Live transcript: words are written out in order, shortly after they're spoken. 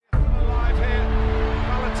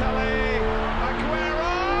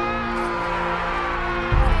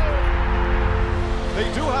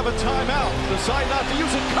a timeout. Decide not to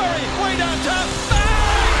use it. Curry, way downtown. Bang!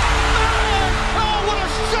 Bang! Oh, what a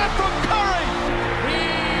shot from Curry!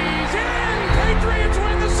 He's in! Patriots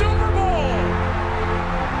win the Super Bowl!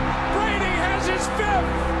 Brady has his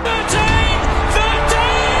fifth! 13! 13!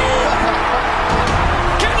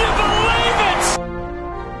 Can you believe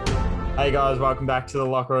it? Hey guys, welcome back to the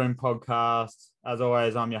Locker Room Podcast. As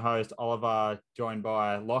always, I'm your host, Oliver, joined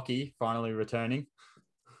by Lachie, finally returning.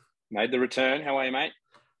 Made the return. How are you, mate?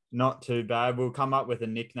 Not too bad. We'll come up with a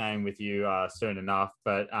nickname with you soon enough.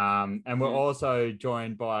 But and we're also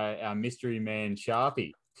joined by our mystery man,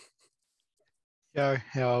 Sharpie. Yo,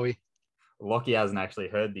 how are we? Lachie hasn't actually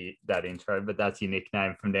heard that intro, but that's your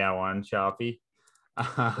nickname from now on, Sharpie.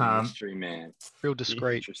 Mystery man. Real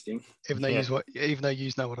discreet. Interesting. Even though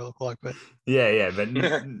you know what I look like, but but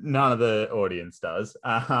none of the audience does.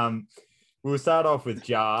 We'll start off with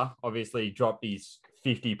Ja. Obviously, dropped his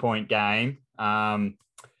 50-point game.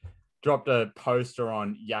 Dropped a poster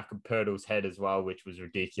on Jakob Poeltl's head as well, which was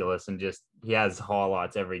ridiculous, and just he has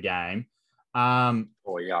highlights every game.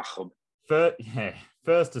 Jakob.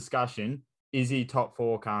 First discussion: is he top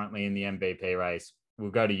 4 currently in the MVP race? We'll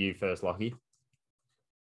go to you first, Lachie.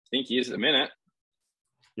 I think he is at the minute.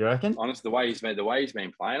 You reckon? Honestly, the way he's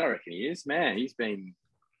been playing, I reckon he is. Man, he's been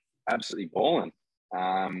absolutely balling.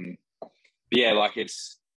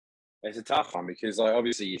 It's a tough one because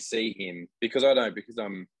obviously you see him because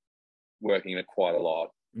I'm working it quite a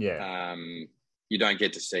lot. Yeah. You don't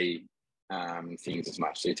get to see things as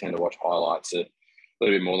much, so you tend to watch highlights a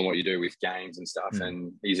little bit more than what you do with games and stuff.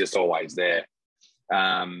 And he's just always there.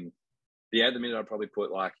 At the minute I'd probably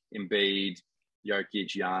put like Embiid, Jokic,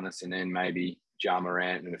 Giannis, and then maybe Ja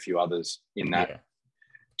Morant and a few others in that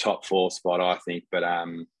top 4 spot, I think. But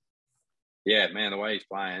man, the way he's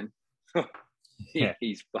playing,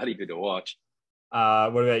 he's bloody good to watch.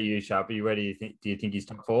 What about you, Sharpie? Where do you think he's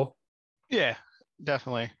top 4? yeah,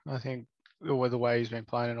 definitely. I think the way he's been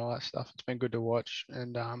playing and all that stuff, it's been good to watch.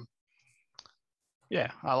 And I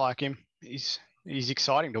like him. He's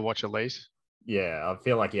exciting to watch at least. Yeah, I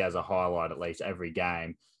feel like he has a highlight at least every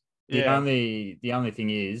game. The only thing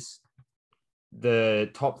is the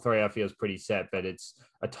top 3 I feel is pretty set, but it's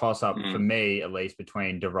a toss up for me at least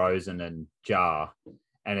between DeRozan and Ja,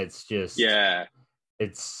 and it's just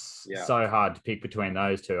it's so hard to pick between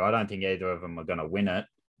those two. I don't think either of them are going to win it.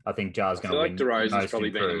 I think Ja's going to win. I feel like DeRozan's probably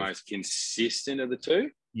been the most consistent of the two.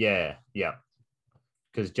 Yeah.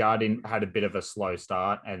 Because Ja had a bit of a slow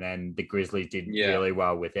start, and then the Grizzlies did really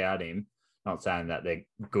well without him. Not saying that they're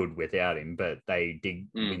good without him, but they did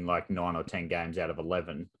win like 9 or 10 games out of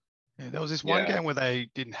 11. Yeah, there was this one game where they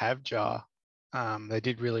didn't have Ja. They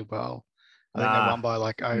did really well. I think they won by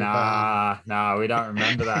like over. Nah, we don't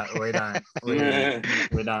remember that. We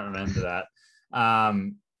don't remember that.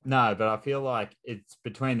 No, but I feel like it's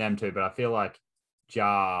between them two. But I feel like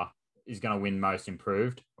Ja is going to win Most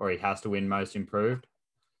Improved, or he has to win Most Improved.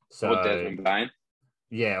 So or Desmond Bain.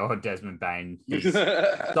 Yeah, or Desmond Bain. He's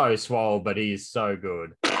so swole, but he's so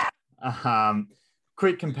good.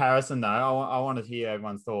 Quick comparison, though. I want to hear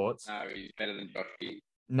everyone's thoughts. No, he's better than Jokic.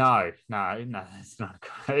 No, that's not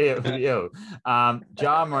good.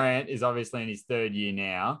 Ja Morant is obviously in his 3rd year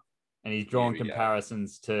now, and he's drawn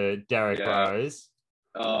comparisons to Derrick Rose.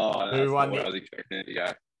 Oh, that's not what I was expecting to go.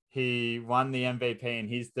 He won the MVP in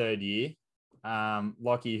his 3rd year.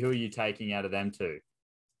 Lachie, who are you taking out of them two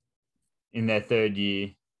in their 3rd year?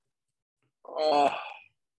 Oh,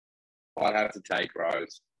 I'd have to take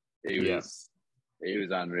Rose. He was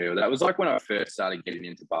unreal. That was like when I first started getting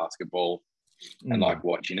into basketball and like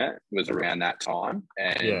watching it. It was around that time,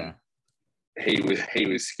 and he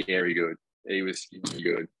was scary good. He was scary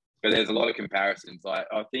good. But there's a lot of comparisons. Like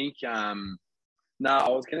I think, I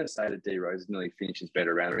was going to say that D Rose nearly finishes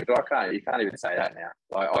better around him, but you can't even say that now.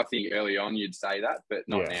 Like I think early on you'd say that, but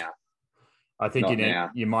not now. I think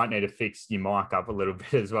you might need to fix your mic up a little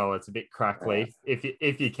bit as well. It's a bit crackly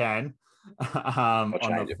if you can on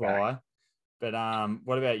the fly. But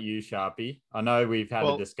what about you, Sharpie? I know we've had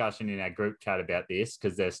a discussion in our group chat about this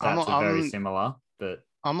because their stats are very similar. But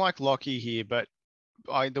I'm like Lachie here, but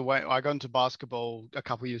I got into basketball a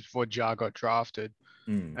couple of years before Ja got drafted,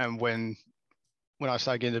 and when I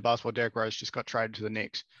started getting into basketball, Derrick Rose just got traded to the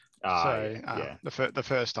Knicks. The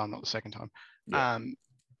first time, not the second time. Yeah.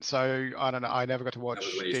 So I don't know. I never got to watch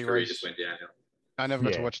D Rose. Just went downhill. I never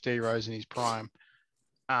got to watch D Rose in his prime.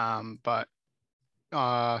 So I'm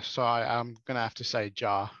gonna have to say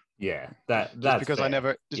Ja. Yeah, that's because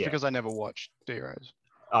fair. Because I never watched D Rose.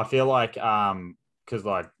 I feel like because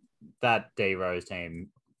like that D Rose team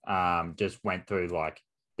just went through like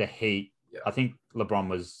the heat I think LeBron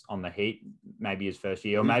was on the Heat, maybe his first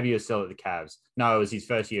year, or maybe he was still at the Cavs. No, it was his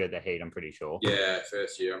first year at the Heat, I'm pretty sure. Yeah,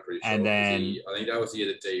 first year, I'm pretty sure. And then I think that was the year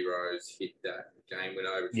that D Rose hit that game went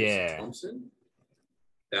over Tristan Thompson.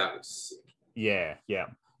 That was sick. Yeah.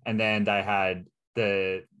 And then they had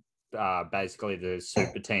the basically the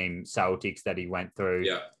super team Celtics that he went through.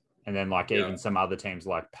 Yeah. And then even some other teams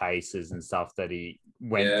like Pacers and stuff that he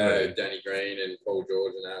went through. Yeah, Danny Green and Paul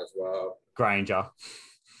George and that as well. Granger.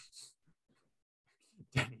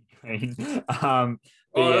 Danny Green. Did I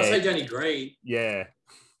say Danny Green? Yeah.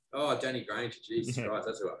 Oh, Danny Green. Jesus Christ,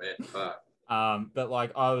 that's what I meant. But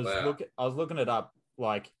I was looking it up.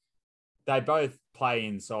 They both play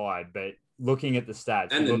inside, but looking at the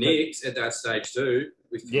stats and the Knicks at that stage too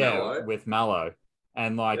with Melo,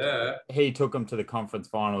 and he took them to the conference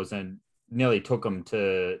finals and nearly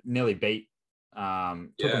beat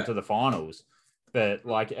them to the finals. But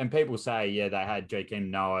and people say they had Joakim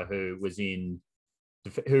Noah who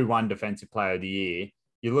won Defensive Player of the Year.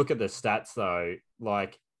 You look at the stats though,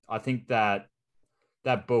 I think that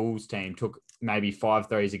Bulls team took maybe 5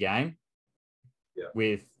 threes a game,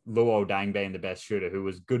 with Luol Deng being the best shooter, who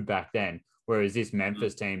was good back then. Whereas this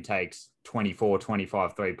Memphis team takes 24,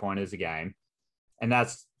 25 3-pointers a game, and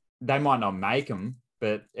they might not make them,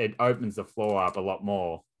 but it opens the floor up a lot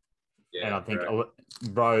more. Yeah, and I think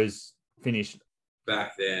Rose finished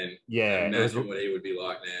back then. Yeah, imagine what he would be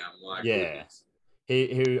like now. Goodness.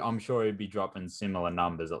 He I'm sure he'd be dropping similar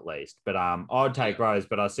numbers at least. But I'd take Rose,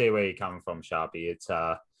 but I see where you're coming from, Sharpie.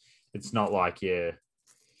 It's not like you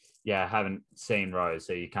haven't seen Rose,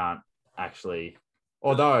 so you can't actually.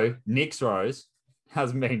 Although Nick's Rose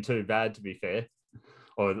hasn't been too bad, to be fair,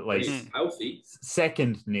 or at least healthy.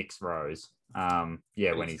 Second Nick's Rose. When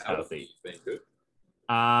he's healthy. It's been good.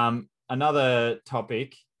 Another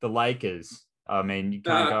topic: the Lakers. I mean, you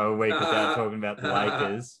can't go a week without talking about the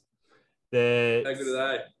Lakers. How good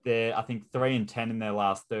are they? They're, I think, 3-10 in their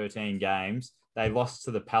last 13 games. They lost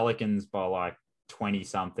to the Pelicans by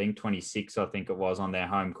 20-something, 26, I think it was, on their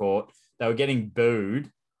home court. They were getting booed,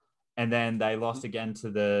 and then they lost again to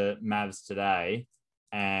the Mavs today,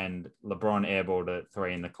 and LeBron airballed a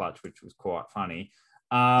 3 in the clutch, which was quite funny.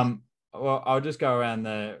 Well, I'll just go around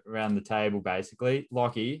the table, basically.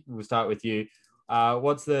 Lachie, we'll start with you.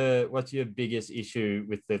 What's your biggest issue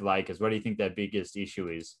with the Lakers? What do you think their biggest issue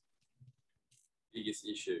is? Biggest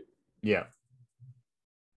issue? Yeah.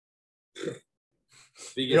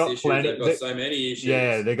 Biggest issue. They've got so many issues.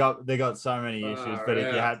 Yeah, they got so many issues. But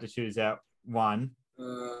if you had to choose out one,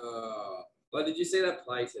 did you see that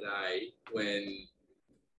play today when,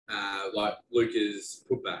 Luka's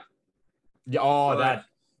putback? Yeah.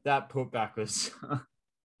 That putback was.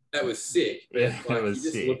 That was sick. But it was you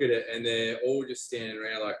just sick. Look at it, and they're all just standing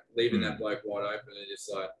around, leaving that bloke wide open, and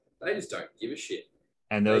just they just don't give a shit.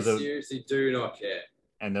 And they seriously do not care.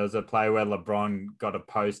 And there was a play where LeBron got a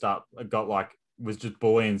post up, was just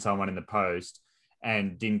bullying someone in the post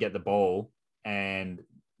and didn't get the ball. And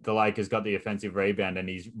the Lakers got the offensive rebound and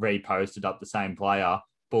he's reposted up the same player,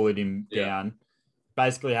 bullied him down.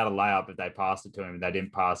 Basically had a layup if they passed it to him. They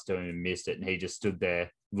didn't pass to him and missed it. And he just stood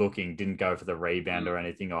there looking, didn't go for the rebound or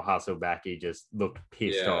anything or hustle back. He just looked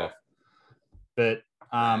pissed off. But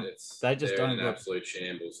they just don't look absolute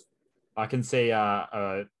shambles. I can see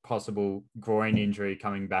a possible groin injury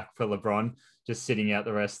coming back for LeBron, just sitting out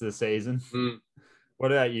the rest of the season.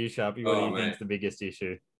 What about you, Sharpie? What do you think is the biggest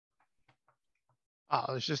issue?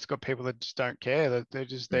 It's just got people that just don't care. That they're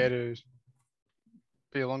just there to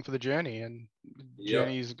be along for the journey, and the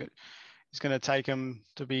journey is going to take them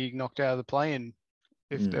to be knocked out of the play-in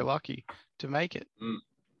if they're lucky to make it. Man,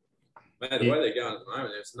 the way they're going at the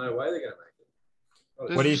moment, there's no way they're going to make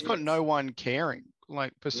it. There's just got no one caring.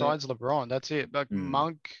 Besides LeBron, that's it.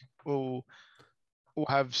 Monk will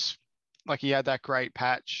have, he had that great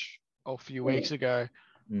patch a few weeks ago,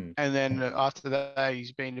 and then after that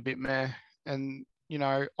he's been a bit meh. And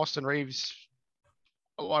Austin Reeves,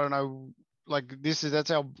 I don't know, that's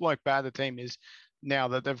how bad the team is now,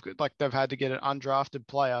 that they've had to get an undrafted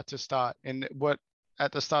player to start, and what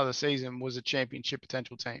at the start of the season was a championship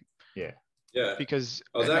potential team. Yeah. Because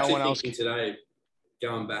I was actually thinking today,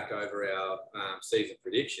 going back over our season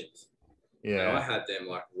predictions. Yeah, I had them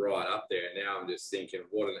right up there. And now I'm just thinking,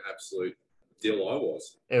 what an absolute deal I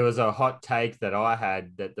was. It was a hot take that I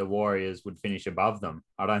had that the Warriors would finish above them.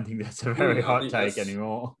 I don't think that's a very hot take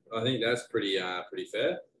anymore. I think that's pretty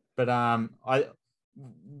fair. But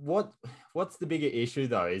what's the bigger issue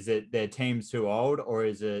though? Is it their team's too old, or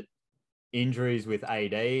is it injuries with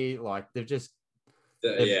AD? AD hurts.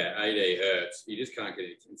 You just can't get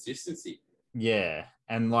any consistency. Yeah,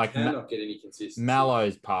 And like cannot get any consistency.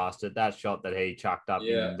 Malo's past it. That shot that he chucked up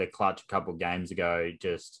in the clutch a couple of games ago,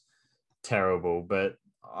 just terrible. But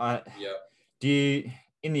do you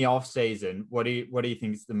in the off season, what do you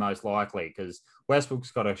think is the most likely? Because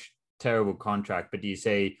Westbrook's got a terrible contract, but do you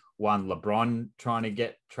see one LeBron trying to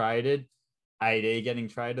get traded, AD getting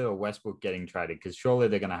traded, or Westbrook getting traded? Because surely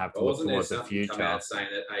they're going to have to look towards the future. Come out saying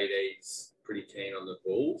that AD's pretty keen on the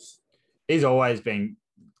Bulls. He's always been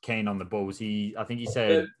keen on the Bulls. I think he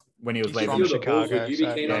said when he was leaving from Chicago, would you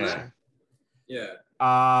be keen on that? Yeah.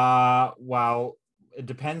 Well, it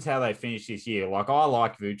depends how they finish this year. Like, I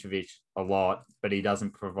like Vucevic a lot, but he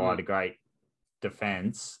doesn't provide a great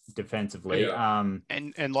defensively. Yeah.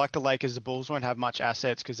 And like the Lakers, the Bulls won't have much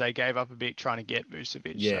assets because they gave up a bit trying to get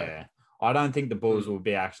Vucevic. Yeah. So. I don't think the Bulls will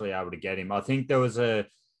be actually able to get him. I think there was a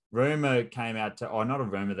rumor came out not a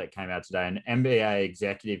rumor that came out today. An NBA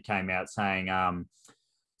executive came out saying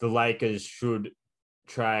the Lakers should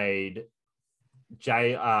trade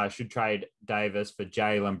Davis for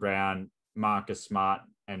Jaylen Brown, Marcus Smart,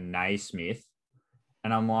 and Naismith.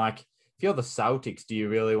 And I'm like, if you're the Celtics, do you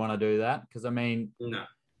really want to do that? Because, I mean, no.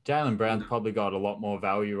 Jaylen Brown's probably got a lot more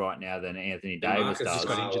value right now than Anthony Davis does. Just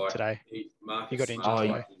got injured today. He got injured today.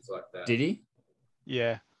 Like that. Did he?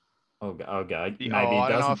 Yeah. Oh, okay. Maybe I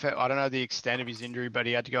don't know the extent of his injury, but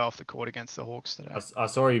he had to go off the court against the Hawks today. I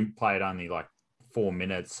saw him play it only like 4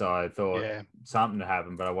 minutes, so I thought something to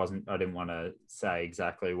happen, but I didn't want to say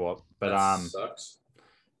exactly what. But that sucks.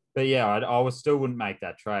 But yeah, I still wouldn't make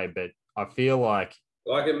that trade, but I feel like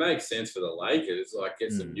it makes sense for the Lakers, like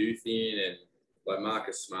get some youth in, and like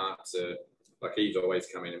Marcus Smart's he's always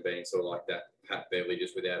come in and being sort of like that Pat Beverly,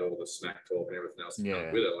 just without all the smack talk and everything else that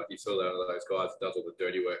comes with it. Like, he's sort of those guys that does all the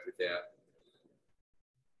dirty work without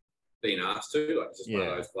being asked to. Like, it's just one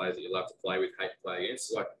of those players that you love to play with, hate to play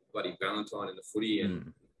against, like bloody Valentine in the footy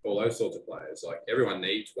and all those sorts of players. Like, everyone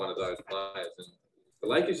needs one of those players, and the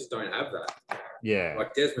Lakers just don't have that. Yeah.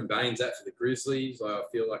 Like, Desmond Bain's that for the Grizzlies. Like, I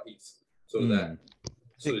feel like he's sort of that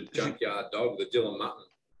sort of junkyard dog, the Dylan Mutton.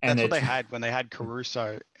 And that's what they had when they had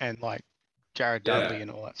Caruso and like Jared Dudley and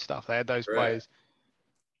all that stuff. They had those players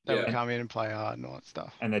that would come in and play hard and all that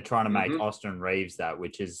stuff. And they're trying to make Austin Reeves that,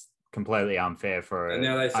 which is completely unfair for and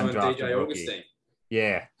now they signed DJ rookie. Augustine.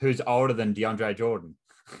 Yeah, who's older than DeAndre Jordan.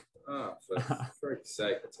 Oh, for freak's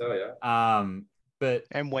sake, I tell you.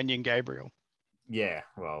 And Wenyen Gabriel. Yeah,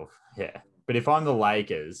 well, yeah. But if I'm the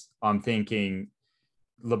Lakers, I'm thinking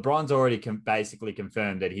LeBron's already basically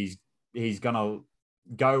confirmed that he's going to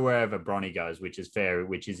go wherever Bronny goes, which is fair,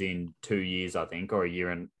 which is in 2 years, I think, or a year.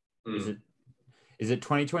 And is it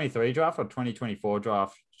 2023 draft or 2024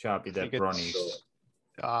 draft, Sharpie, that Bronny's?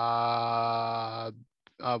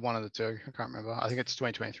 One of the two. I can't remember. I think it's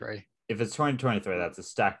 2023. If it's 2023, that's a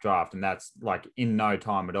stacked draft, and that's like in no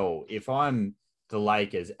time at all. If I'm the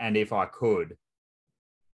Lakers, and if I could,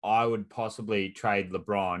 I would possibly trade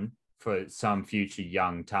LeBron for some future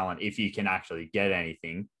young talent if you can actually get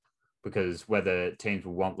anything, because whether teams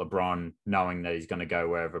will want LeBron knowing that he's going to go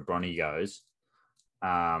wherever Bronny goes,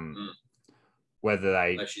 whether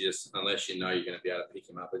they unless you know you're going to be able to pick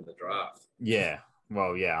him up in the draft. Yeah.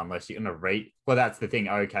 Well, yeah, unless you're going to read. Well, that's the thing.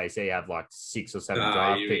 OKC have like 6 or 7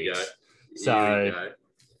 draft picks. So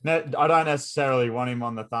no, I don't necessarily want him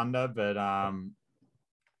on the Thunder, but I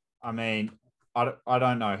mean, I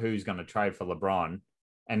don't know who's going to trade for LeBron,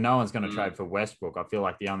 and no one's going to trade for Westbrook. I feel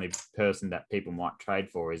like the only person that people might trade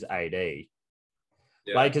for is AD. Yeah.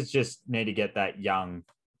 Lakers just need to get young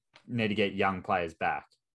players back.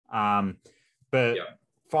 But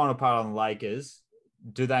final part on the Lakers.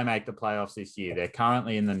 Do they make the playoffs this year? They're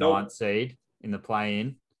currently in the 9th seed in the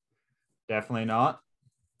play-in. Definitely not.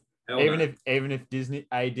 Even if Disney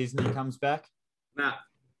comes back. Nah,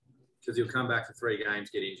 because he'll come back for 3 games,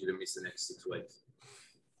 get injured, and miss the next 6 weeks.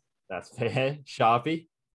 That's fair. Sharpie.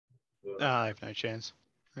 I have no chance.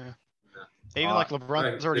 Yeah. Even like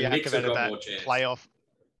LeBron's already activated that playoff.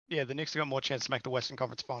 Yeah, the Knicks have got more chance to make the Western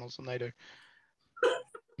Conference Finals than they do.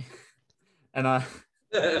 And I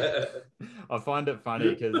find it funny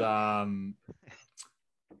because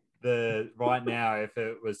right now, if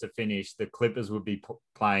it was to finish, the Clippers would be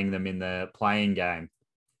playing them in the playing game,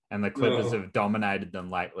 and the Clippers have dominated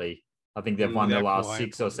them lately. I think they've won their last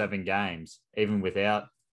 6 or 7 games, even without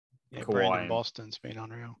Kawhi. Brandon Boston's been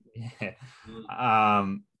unreal. Yeah.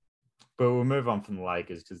 But we'll move on from the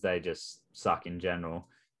Lakers because they just suck in general.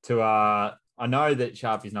 I know that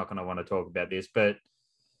Sharpie's not going to want to talk about this, but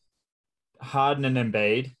Harden and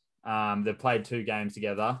Embiid, they've played 2 games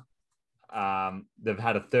together. They've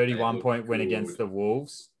had a 31-point win against the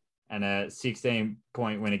Wolves and a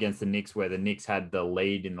 16-point win against the Knicks, where the Knicks had the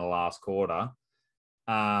lead in the last quarter.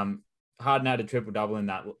 Harden had a triple-double in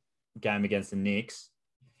that game against the Knicks.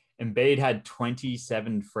 Embiid had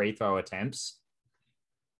 27 free throw attempts.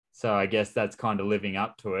 So I guess that's kind of living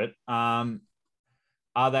up to it.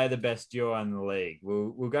 Are they the best duo in the league?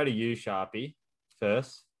 We'll go to you, Sharpie,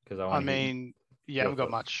 first, because you haven't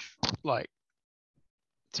got much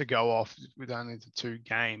to go off with only the 2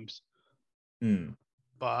 games.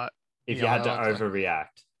 But if you had to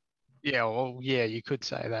overreact, you could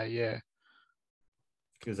say that, yeah.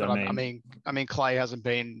 Because I mean, Clay hasn't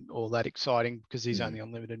been all that exciting because he's only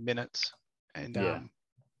on limited minutes, and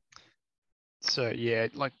so yeah,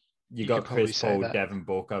 you got Chris Paul, Devin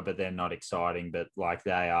Booker, but they're not exciting, but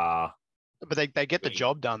they are. But they get the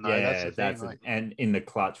job done though. Yeah, that's the thing. And in the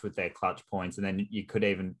clutch with their clutch points, and then you could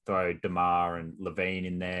even throw DeMar and Levine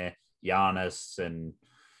in there, Giannis and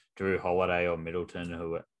Drew Holiday or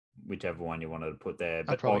Middleton, whichever one you wanted to put there.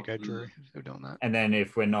 But I'd probably go Drew if we're doing that. And then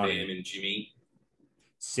if we're not, Bam and Jimmy,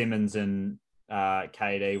 Simmons and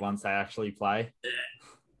KD once they actually play,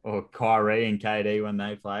 or Kyrie and KD when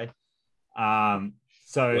they play.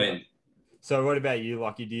 So what about you,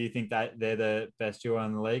 Lachie? Do you think that they're the best duo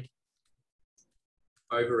in the league?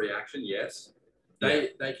 Overreaction, yes. They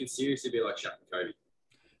can seriously be like Shaq and Kobe.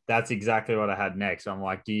 That's exactly what I had next. I'm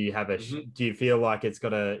like, do you have do you feel like it's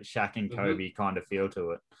got a Shaq and Kobe kind of feel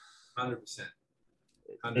to it? 100%.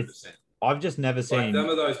 100%. I've just never seen some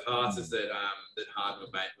of those passes that Harden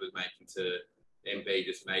was making to Embiid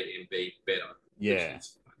just made Embiid better. Yeah,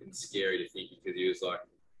 it's fucking scary to think because he was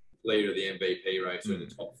leader of the MVP race in the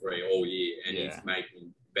top 3 all year, and he's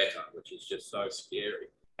making better, which is just so scary.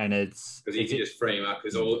 And it's because he can just free him up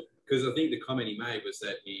because I think the comment he made was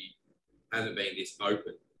that he hasn't been this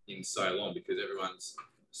open in so long because everyone's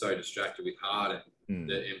so distracted with Harden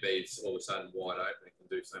that Embiid's all of a sudden wide open and can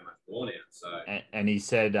do so much more now. So and he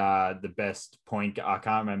said the best point. I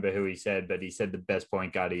can't remember who he said, but he said the best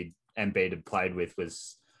point guard Embiid had played with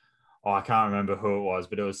was. I can't remember who it was,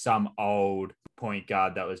 but it was some old point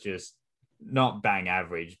guard that was just not bang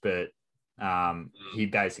average, but he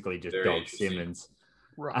basically just dogged Simmons.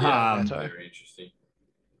 Right. Very interesting.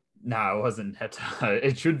 No, it wasn't Neto.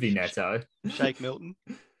 It should be Neto. Shake Milton.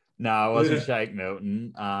 No, it wasn't Shake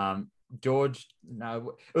Milton. George.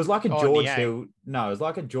 No, it was like a George Hill. No, it was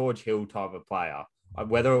like a George Hill type of player.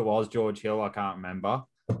 Whether it was George Hill, I can't remember.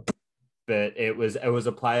 But it was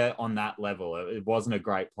a player on that level. It wasn't a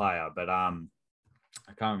great player, but I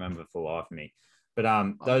can't remember for the life of me.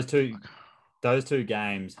 But those two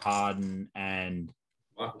games, Harden and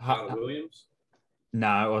Michael Williams.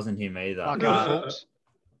 No, it wasn't him either.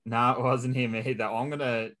 No, it wasn't him either. I'm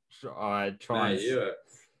gonna try.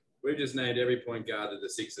 We've just named every point guard that the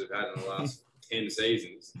Sixers have had in the last 10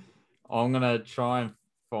 seasons. I'm gonna try and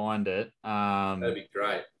find it. That'd be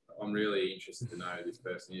great. I'm really interested to know who this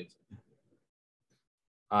person is.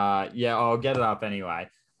 I'll get it up anyway.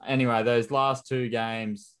 Anyway, those last 2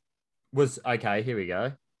 games was okay. Here we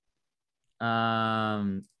go.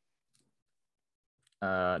 No,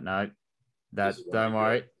 don't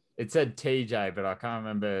worry. It said TJ, but I can't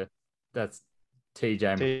remember. That's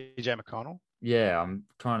TJ. TJ McConnell. Yeah, I'm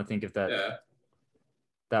trying to think if that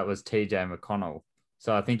was TJ McConnell.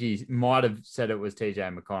 So I think he might have said it was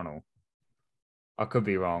TJ McConnell. I could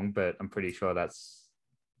be wrong, but I'm pretty sure that's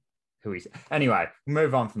who he said. Anyway,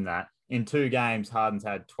 move on from that. In 2 games, Harden's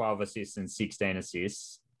had 12 assists and 16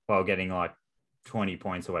 assists while getting 20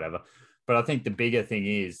 points or whatever. But I think the bigger thing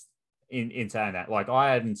is in saying that,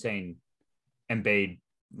 I hadn't seen Embiid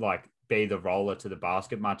be the roller to the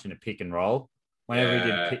basket much in a pick and roll.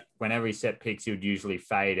 Whenever he set picks, he would usually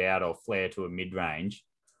fade out or flare to a mid range.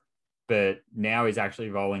 But now he's actually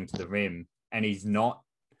rolling to the rim, and he's not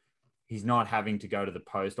having to go to the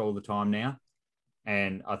post all the time now.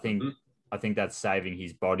 And I think that's saving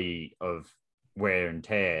his body of wear and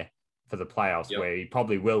tear for the playoffs, where he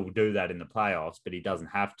probably will do that in the playoffs, but he doesn't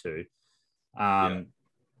have to. I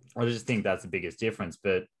just think that's the biggest difference.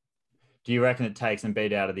 But do you reckon it takes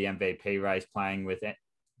Embiid out of the MVP race playing with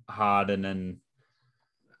Harden and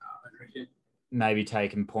maybe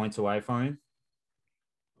taking points away from him?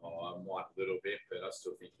 I might a little bit, but I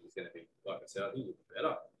still think he's going to be, like I said, I think he'll be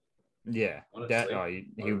better. Yeah,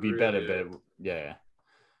 he'll be better, but yeah.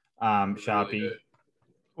 Sharpie. Really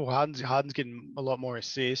well, Harden's getting a lot more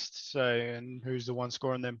assists, and who's the one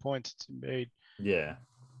scoring them points? It's Embiid. Yeah.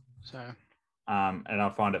 So. And I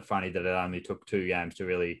find it funny that it only took 2 games to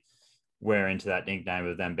really wear into that nickname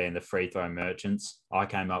of them being the free throw merchants. I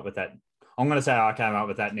came up with that. I'm going to say I came up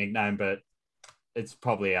with that nickname, but it's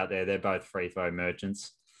probably out there. They're both free throw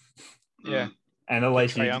merchants. Yeah. And at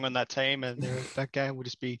least Trae Young on that team, and that game would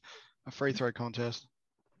just be a free throw contest.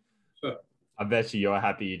 I bet you're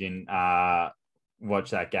happy you didn't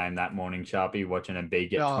watch that game that morning, Sharpie, watching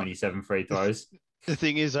Embiid get 27 free throws. The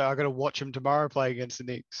thing is, I got to watch him tomorrow play against the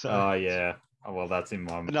Knicks. So. Oh, yeah. Oh, well, that's in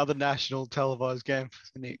my... Another national televised game for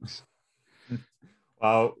the Knicks.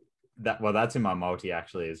 That's in my multi,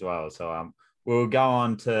 actually, as well. So we'll go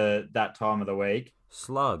on to that time of the week.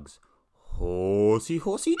 Slugs. Horsey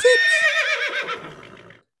tips.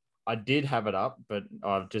 I did have it up, but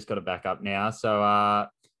I've just got it back up now. So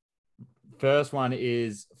first one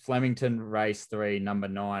is Flemington Race 3, number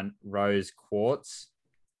 9, Rose Quartz.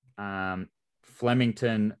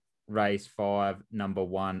 Flemington Race 5, number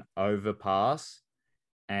 1, Overpass.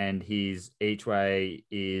 And his each way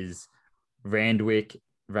is Randwick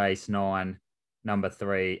Race 9, number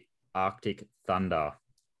 3, Arctic Thunder.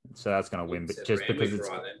 So that's going to win, but just Randwick because it's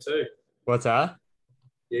right then too. What's that?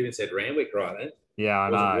 You even said Randwick right then. Yeah, I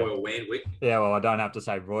know. Royal Randwick. Yeah, well, I don't have to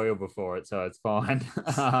say Royal before it, so it's fine.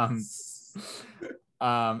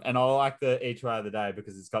 And I like the each way of the day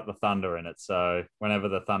because it's got the Thunder in it. So whenever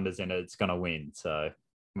the Thunder's in it, it's going to win. So,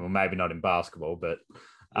 well, maybe not in basketball, but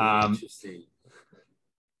Interesting.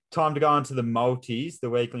 Time to go on to the multis, the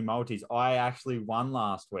weekly multis. I actually won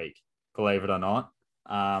last week, believe it or not.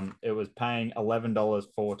 It was paying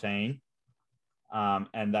 $11.14.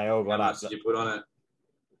 And they all got How up. much did you put on it?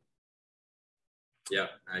 Yeah,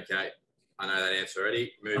 okay. I know that answer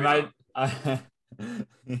already. Moving on.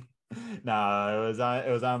 No,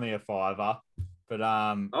 it was only a $5, but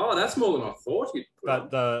Oh, that's more than I thought you'd put on.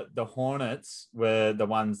 But the Hornets were the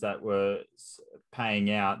ones that were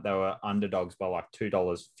paying out. They were underdogs by like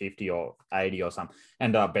 $2.50 or 80 or something.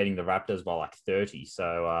 Ended up beating the Raptors by like 30.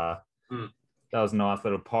 So that was a nice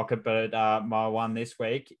little pocket. But my one this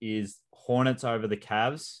week is Hornets over the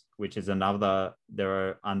Cavs, which is another. There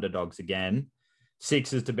are underdogs again.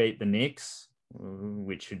 Sixers to beat the Knicks,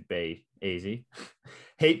 which should be easy.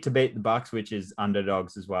 Heat to beat the Bucks, which is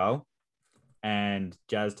underdogs as well. And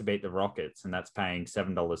Jazz to beat the Rockets, and that's paying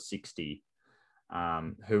 $7.60.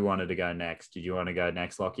 Who wanted to go next? Did you want to go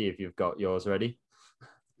next, Lachie, if you've got yours ready?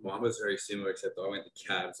 Mine was very similar, except I went to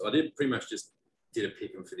Cavs. I did pretty much just did a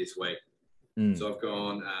pick 'em for this week. So I've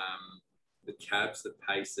gone the Cavs, the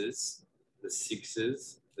Pacers, the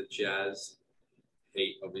Sixers, the Jazz,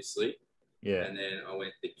 Heat, obviously. Yeah. And then I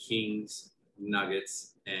went the Kings,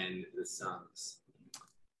 Nuggets, and the Suns.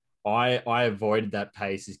 I avoided that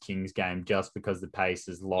Pacers Kings game just because the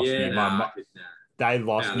Pacers lost me. They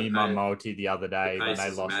lost me my multi the other day when they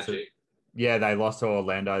lost they lost to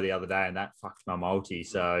Orlando the other day, and that fucked my multi.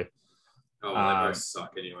 So they both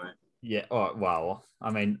suck anyway. Yeah. Oh, well, I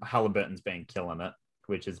mean, Halliburton's been killing it,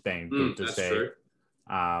 which has been good to see. True.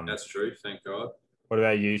 That's true. Thank God. What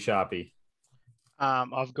about you, Sharpie?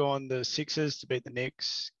 I've gone the Sixers to beat the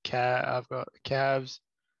Knicks. I've got the Cavs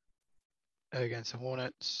against the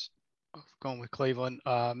Hornets. I've gone with Cleveland.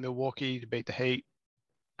 Milwaukee to beat the Heat.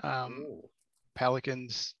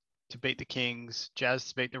 Pelicans to beat the Kings. Jazz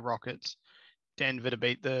to beat the Rockets. Denver to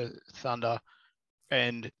beat the Thunder.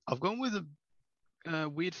 And I've gone with a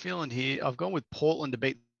weird feeling here. I've gone with Portland to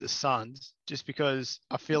beat the Suns just because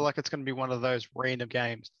I feel like it's going to be one of those random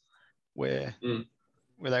games where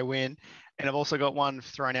they win. And I've also got one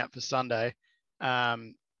thrown out for Sunday.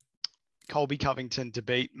 Colby Covington to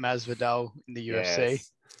beat Masvidal in the UFC.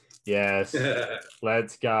 Yes.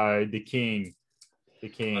 Let's go. The King. I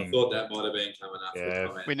thought that might have been coming up. Yeah.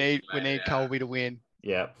 We need Colby to win.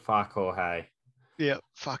 Yeah. Fuck Jorge. Yeah.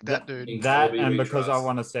 Fuck that dude. That and because I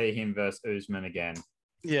want to see him versus Usman again.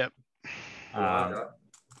 Yeah.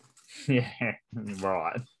 Yeah.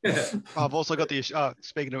 Right. I've also got the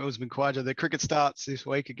speaking of Usman Khawaja, the cricket starts this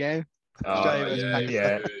week again.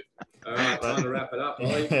 Yeah. All right, time to wrap it up,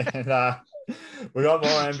 Ollie. We got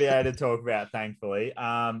more NBA to talk about, thankfully.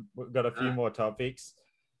 We've got a few more topics.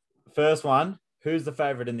 First one, who's the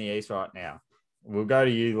favorite in the East right now? We'll go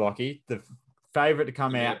to you, Lachie. The favorite to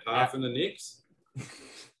come out. Apart from the Knicks?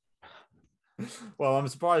 Well, I'm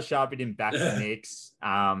surprised Sharpie didn't back the Knicks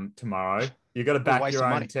tomorrow. You got to back your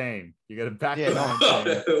own team. You got to back your own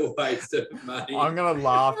team. Waste of money. I'm going to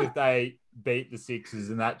laugh if they beat the Sixers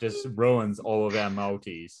and that just ruins all of our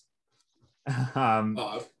multis. I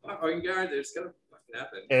can guarantee it's going to fucking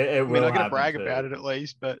happen. It will. I mean, I'm going to brag about it at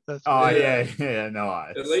least, but that's. Yeah,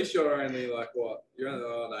 nice. At least you're only like what? You're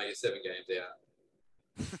 7 games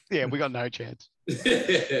out. Yeah, we got no chance.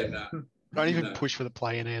 No. Don't even push for the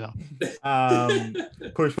play-in either.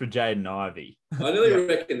 Push for Jaden Ivey. I nearly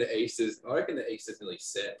reckon the East is nearly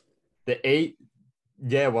set.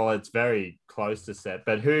 Yeah, well, it's very close to set.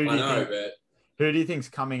 But who do you think's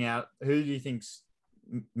coming out? Who do you think's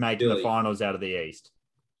making the finals out of the East?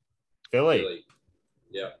 Philly.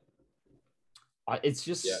 Yeah. It's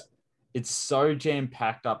just it's so jam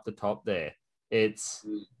packed up the top there. It's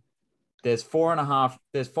there's 5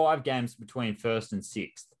 games between first and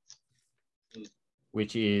sixth,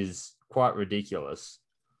 which is quite ridiculous.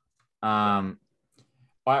 I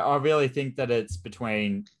really think that it's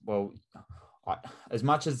between, as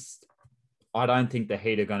much as I don't think the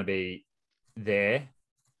Heat are going to be there,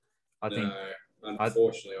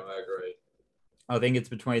 unfortunately, I agree. I think it's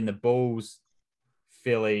between the Bulls,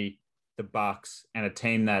 Philly, the Bucks, and a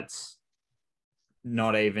team that's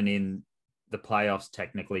not even in the playoffs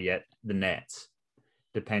technically yet, the Nets,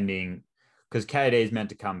 depending, because KD is meant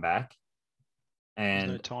to come back. And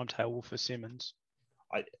there's no timetable for Simmons.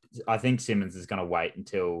 I think Simmons is going to wait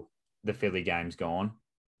until the Philly game's gone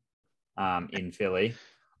in Philly.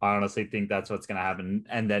 I honestly think that's what's going to happen.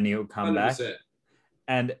 And then he'll come 100%. Back.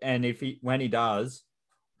 And when he does,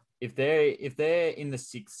 if they're in the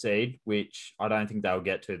 6th seed, which I don't think they'll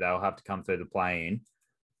get to, they'll have to come through the play-in.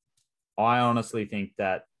 I honestly think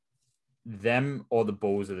that them or the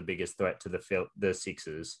Bulls are the biggest threat to the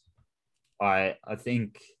Sixers. I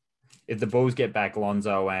think if the Bulls get back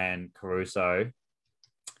Lonzo and Caruso,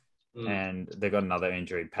 and they've got another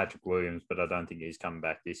injury, Patrick Williams, but I don't think he's coming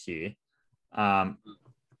back this year. I'm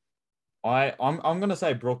going to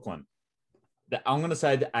say Brooklyn. I'm going to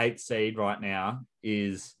say the 8th seed right now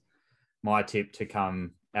is my tip to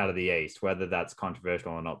come out of the East, whether that's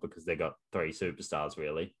controversial or not, because they got 3 superstars,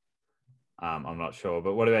 really. I'm not sure.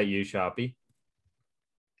 But what about you, Sharpie?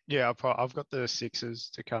 Yeah, I've got the Sixers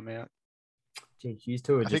to come out. Geez, you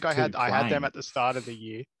two are just I had them at the start of the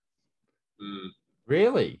year.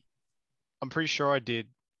 Really? I'm pretty sure I did,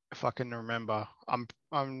 if I can remember.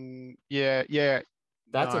 Yeah.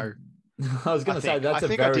 That's no. I was going to say that's a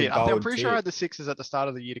very bold tip. I'm pretty sure I had the Sixers at the start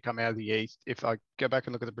of the year to come out of the East. If I go back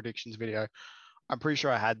and look at the predictions video, I'm pretty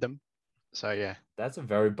sure I had them. So yeah, that's a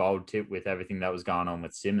very bold tip with everything that was going on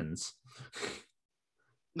with Simmons.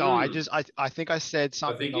 No, I think I said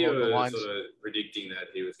something along the lines. Sort of predicting that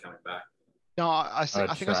he was coming back. No, I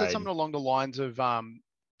think I said something along the lines of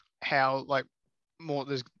how like they're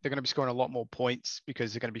going to be scoring a lot more points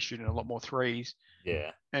because they're going to be shooting a lot more threes.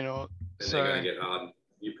 Yeah, and they're going to get Harden.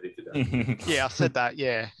 You predicted that. Yeah, I said that.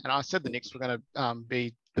 Yeah, and I said the Knicks were going to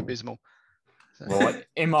be abysmal. So. Well,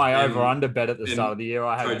 in my over/under bet at the start of the year,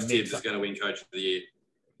 I had Coach Tibbs is going to win Coach of the Year.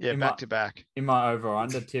 Yeah, back to back. In my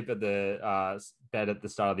over/under tip at the bet at the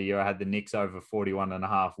start of the year, I had the Knicks over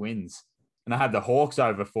 41.5 wins, and I had the Hawks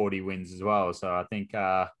over 40 wins as well. So I think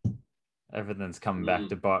everything's coming back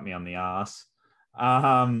to bite me on the ass.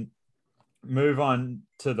 Move on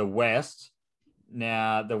to the West.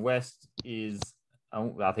 Now the West is.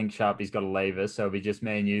 I think Sharpie's got to leave us, so it'll be just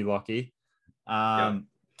me and you, Lachie. Yep.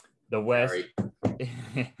 The West,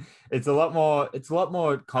 it's a lot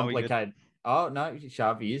more complicated. Oh no,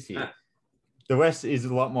 Sharpie is here. The West is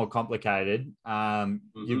a lot more complicated.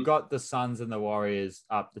 You've got the Suns and the Warriors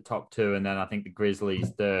up the top 2, and then I think the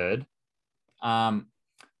Grizzlies third.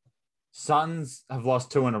 Suns have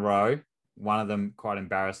lost 2 in a row. One of them quite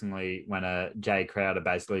embarrassingly when Jay Crowder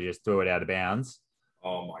basically just threw it out of bounds.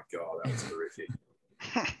 Oh my God, that was horrific.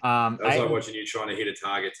 That was like watching you trying to hit a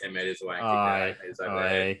target 10 meters away and kick that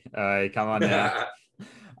 8 meters over come on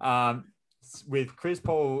now. With Chris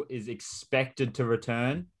Paul is expected to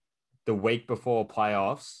return the week before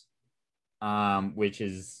playoffs, which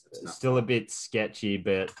is still a bit sketchy,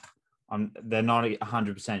 but they're not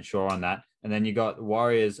 100% sure on that. And then you got the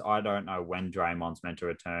Warriors. I don't know when Draymond's meant to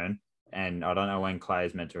return, and I don't know when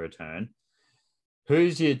Clay's meant to return.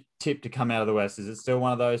 Who's your tip to come out of the West? Is it still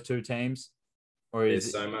one of those 2 teams? Or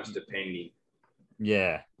There's so much depending.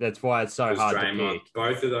 Yeah, that's why it's so hard Draymond, to pick.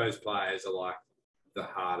 Both of those players are like the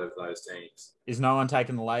heart of those teams. Is no one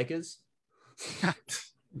taking the Lakers?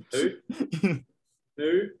 Who?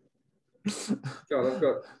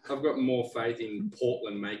 God, I've got more faith in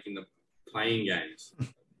Portland making the playing games.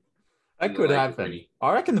 That could happen.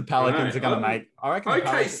 I reckon the Pelicans are going to make. I reckon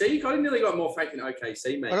OKC. I nearly got more faith in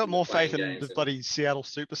OKC making. I got more faith in the bloody Seattle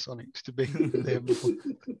SuperSonics to be there.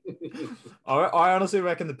 I honestly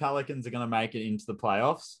reckon the Pelicans are going to make it into the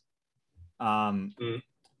playoffs.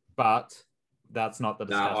 But that's not the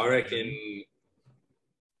discussion. No, I reckon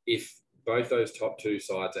if both those top 2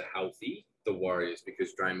 sides are healthy, the Warriors,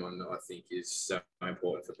 because Draymond, I think, is so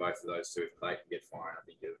important for both of those 2. If Clay can get firing, I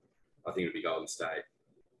think it'll be Golden State.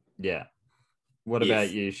 Yeah. What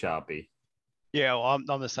about you, Sharpie? Yeah, well,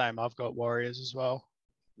 I'm the same. I've got Warriors as well.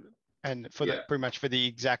 And pretty much for the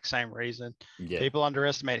exact same reason. Yeah. People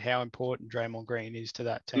underestimate how important Draymond Green is to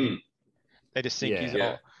that team. They just think he's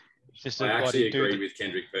just I actually agree with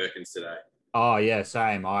Kendrick Perkins today. Oh, yeah,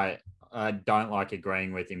 same. I don't like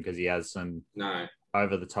agreeing with him because he has some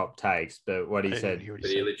over-the-top takes. But what he said... But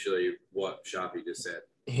he literally, what Sharpie just said.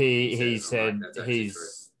 He said That's actually true.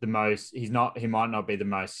 he's the most. He's not. He might not be the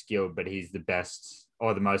most skilled, but he's the best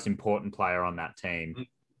or the most important player on that team.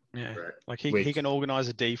 Yeah, Correct. like he can organize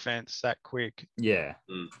a defense that quick. Yeah.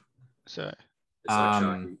 So It's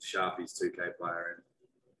like Sharpie's 2K player. And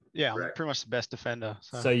yeah, I'm pretty much the best defender.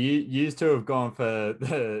 So you used to have gone for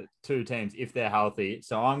the two teams if they're healthy.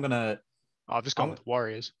 So I've just gone with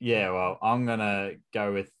Warriors. Yeah, well, I'm gonna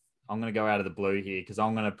go out of the blue here because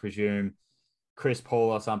I'm gonna presume Chris Paul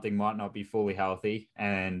or something might not be fully healthy,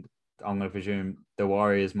 and I'm gonna presume the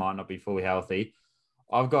Warriors might not be fully healthy.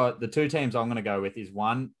 I've got the two teams I'm gonna go with is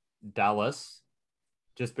one, Dallas,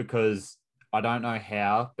 just because I don't know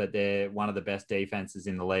how, but they're one of the best defenses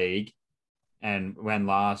in the league. And when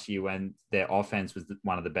last year, when their offense was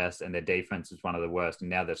one of the best and their defense was one of the worst, and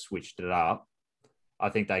now they've switched it up, I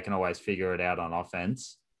think they can always figure it out on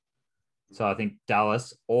offense. So I think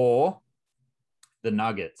Dallas or the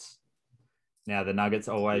Nuggets. Now, the Nuggets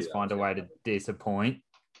always find a way to disappoint,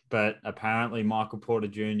 but apparently Michael Porter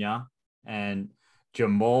Jr. and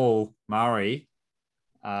Jamal Murray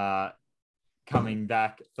are coming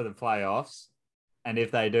back for the playoffs. And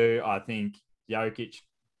if they do, I think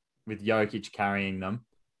with Jokic carrying them,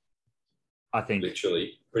 I think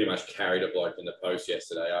literally pretty much carried a bloke in the post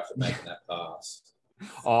yesterday after making that pass.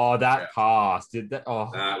 Oh, that pass! That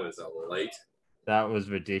was elite. That was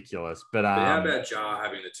ridiculous. But how about Ja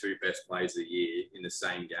having the two best plays of the year in the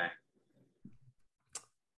same game?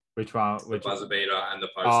 Which one? The buzzer beater and the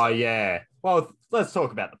post. Oh yeah. Well, let's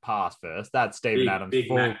talk about the pass first. That's Steven Adams.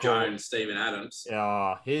 Big Mac Jones, Steven Adams.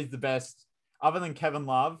 Yeah, he's the best. Other than Kevin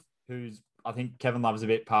Love, I think Kevin Love's a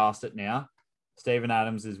bit past it now. Steven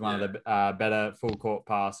Adams is one of the better full court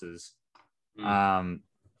passers.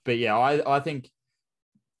 But yeah, I think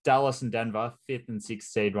Dallas and Denver, 5th and 6th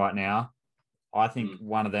seed right now. I think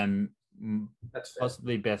one of them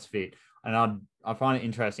possibly best fit. And I find it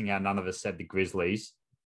interesting how none of us said the Grizzlies,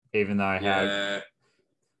 even though I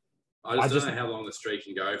just don't know how long the streak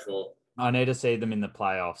can go for. I need to see them in the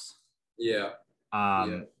playoffs. Yeah.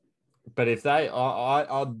 But if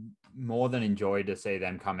I'd more than enjoy to see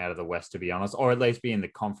them come out of the West, to be honest, or at least be in the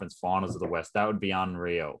conference finals of the West. That would be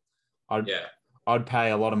unreal. I'd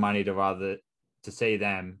pay a lot of money to see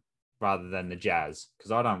them rather than the Jazz,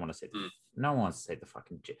 because I don't want to see no one wants to see the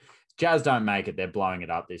fucking Jazz. Don't make it. They're blowing it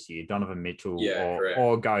up this year. Donovan Mitchell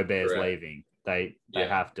or Gobert's leaving. They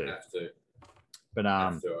have to. But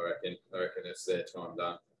I reckon it's their time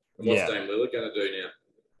done. And what's Dame Lillard going to do now?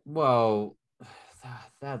 Well,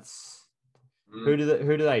 that's who do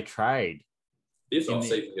they trade? This offseason is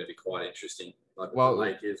going to be quite interesting. Like the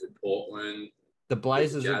Lakers with Portland. The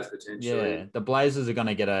Blazers, Jazz potentially. Yeah, the Blazers are going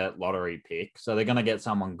to get a lottery pick, so they're going to get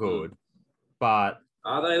someone good. But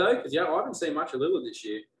are they though? Because I haven't seen much of Lillard this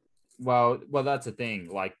year. Well, that's the thing.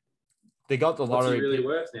 Like, they got the lottery. What's he really pick.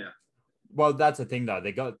 worth now? Well, that's the thing though.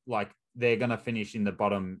 They're going to finish in the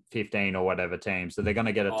bottom 15 or whatever team, so they're going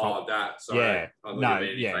to get a top. Oh, that. Sorry. Yeah.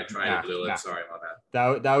 They traded Lillard. Sorry about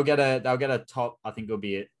that. They'll get a top. I think it'll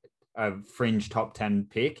be a fringe top 10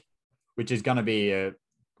 pick, which is going to be a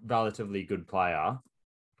relatively good player.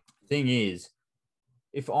 Thing is,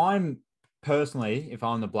 if I'm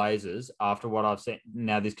the Blazers, after what I've seen,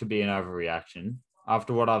 now this could be an overreaction.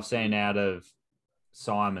 After what I've seen out of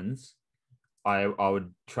Simons, I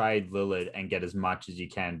would trade Lillard and get as much as you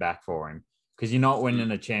can back for him, because you're not winning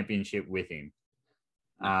a championship with him.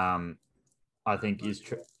 I think you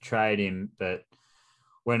trade him, but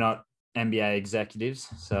we're not NBA executives,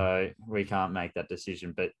 so we can't make that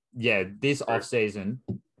decision. But yeah, this offseason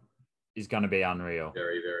is going to be unreal.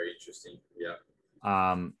 Very, very interesting. Yeah.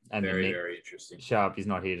 And very, very interesting. Sharp is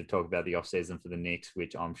not here to talk about the offseason for the Knicks,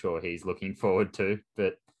 which I'm sure he's looking forward to.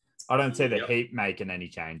 But I don't see the Heat making any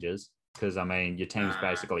changes, because, I mean, your team's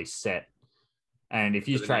basically set. And if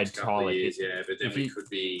you trade Tyler... but then it could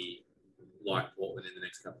be like Portland in the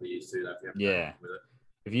next couple of years too.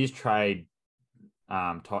 If you trade...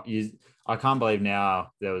 I can't believe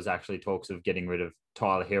now there was actually talks of getting rid of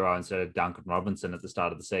Tyler Hero instead of Duncan Robinson at the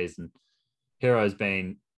start of the season. Hero's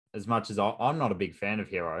been... As much as I'm not a big fan of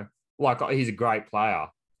Hero, like, he's a great player.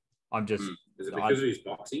 I'm just... Is it because of his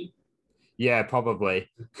boxing? Yeah,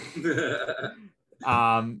 probably.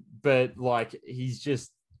 But like, he's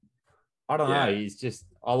just... I don't know. He's just...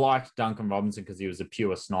 I liked Duncan Robinson because he was a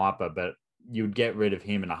pure sniper, but you would get rid of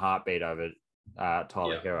him in a heartbeat over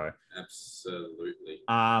Tyler Hero. Absolutely.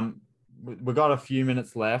 We've got a few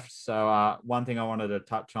minutes left. So one thing I wanted to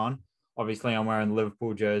touch on, obviously I'm wearing the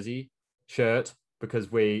Liverpool shirt,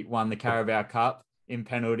 because we won the Carabao Cup in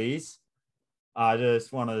penalties. I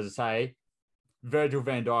just wanted to say, Virgil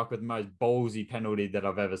van Dijk with the most ballsy penalty that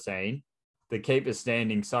I've ever seen. the keeper's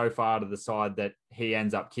standing so far to the side that he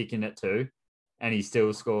ends up kicking it to, and he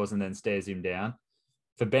still scores and then stares him down.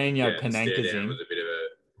 Fabinho Panenkas him. Was a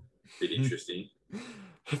bit interesting.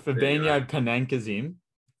 Fabinho Panenkas him.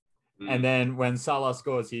 And then when Salah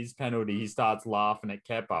scores his penalty, he starts laughing at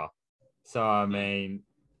Kepa. So, I mean,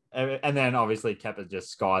 and then obviously Kepa just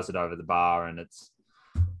skies it over the bar, and it's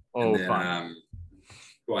all fun.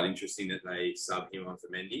 Quite interesting that they sub him on for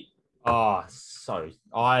Mendy. Oh, so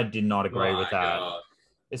I did not agree with that. God.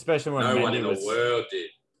 Especially when no Mendy one in the world did.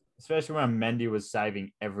 Especially when Mendy was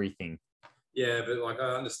saving everything. Yeah, but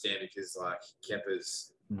I understand because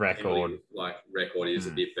Kepa's record is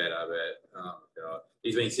a bit better, but oh god,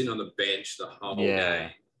 he's been sitting on the bench the whole game.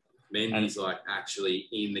 Mendy's actually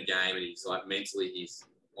in the game, and he's mentally he's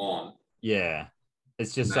on. Yeah,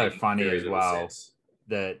 it's just so funny as well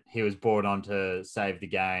that he was brought on to save the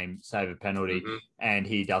game, save a penalty, and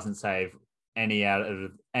he doesn't save any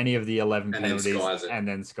of the 11 penalties, and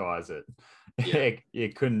then skies it. Yeah.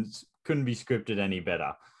 It couldn't be scripted any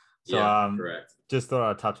better. So correct. Just thought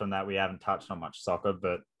I'd touch on that. We haven't touched on much soccer,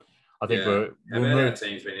 but I think our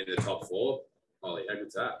team's been in the top 4? Ollie, how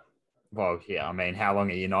good's that? Well, yeah, I mean, how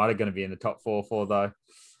long are United going to be in the top 4 for, though?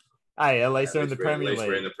 Hey, at least they're in the Premier League. At least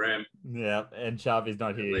we're in the Prem. Yeah, and Sharpie's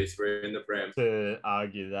not here. At least we're in the Prem. To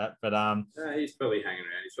argue that, but he's probably hanging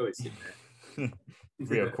around. He's probably sitting there.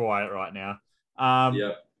 Real quiet right now.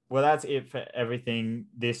 Well, that's it for everything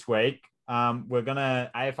this week.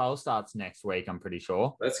 AFL starts next week, I'm pretty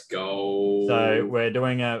sure. Let's go. So we're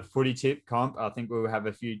doing a footy tip comp. I think we'll have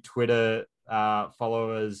a few Twitter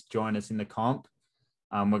followers join us in the comp.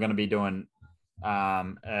 We're going to be doing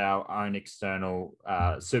our own external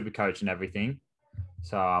super coach and everything.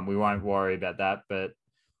 So we won't worry about that, but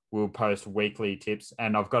we'll post weekly tips.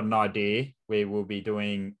 And I've got an idea. We will be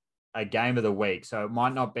doing a game of the week. So it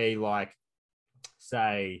might not be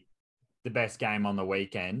say, the best game on the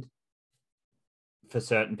weekend. For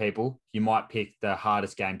certain people, you might pick the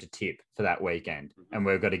hardest game to tip for that weekend. And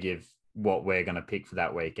we've got to give what we're going to pick for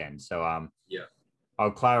that weekend. So, I'll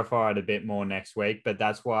clarify it a bit more next week, but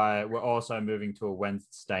that's why we're also moving to a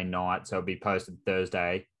Wednesday night. So it'll be posted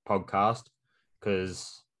Thursday podcast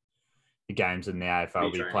because the games in the AFL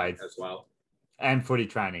will be played as well. And footy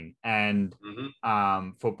training and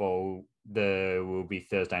football. There will be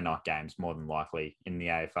Thursday night games more than likely in the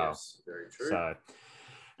AFL. Yes, very true. So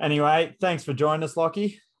anyway, thanks for joining us,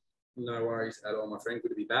 Lachie. No worries at all, my friend. Good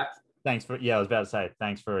to be back. I was about to say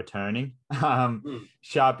thanks for returning.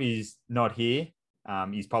 Sharpie's not here.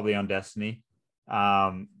 He's probably on Destiny,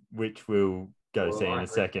 which we'll go see in a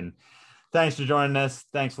second. Thanks for joining us.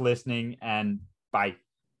 Thanks for listening, and bye.